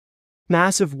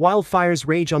Massive wildfires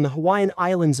rage on the Hawaiian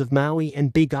islands of Maui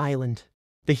and Big Island.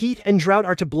 The heat and drought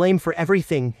are to blame for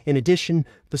everything. In addition,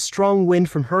 the strong wind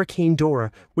from Hurricane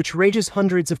Dora, which rages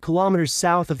hundreds of kilometers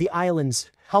south of the islands,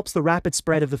 helps the rapid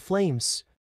spread of the flames.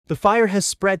 The fire has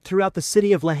spread throughout the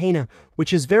city of Lahaina,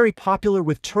 which is very popular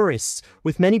with tourists,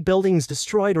 with many buildings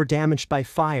destroyed or damaged by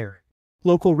fire.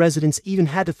 Local residents even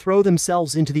had to throw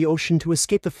themselves into the ocean to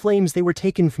escape the flames. They were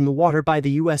taken from the water by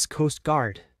the U.S. Coast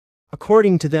Guard.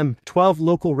 According to them, 12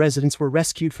 local residents were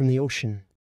rescued from the ocean.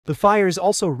 The fires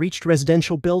also reached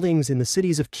residential buildings in the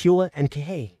cities of Kula and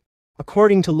Kihei.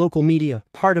 According to local media,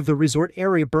 part of the resort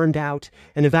area burned out,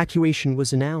 and evacuation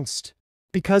was announced.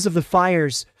 Because of the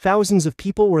fires, thousands of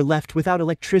people were left without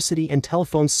electricity and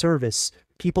telephone service.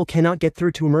 People cannot get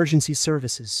through to emergency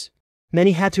services.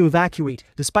 Many had to evacuate,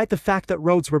 despite the fact that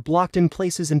roads were blocked in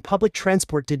places and public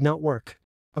transport did not work.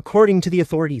 According to the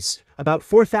authorities, about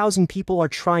 4,000 people are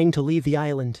trying to leave the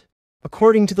island.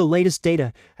 According to the latest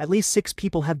data, at least 6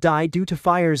 people have died due to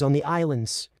fires on the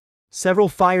islands. Several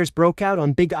fires broke out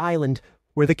on Big Island,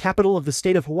 where the capital of the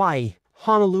state of Hawaii,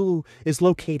 Honolulu, is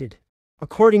located.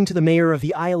 According to the mayor of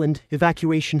the island,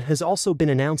 evacuation has also been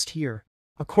announced here.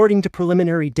 According to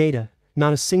preliminary data,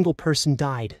 not a single person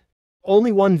died.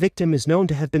 Only one victim is known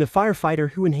to have been a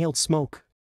firefighter who inhaled smoke.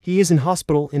 He is in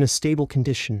hospital in a stable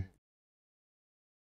condition.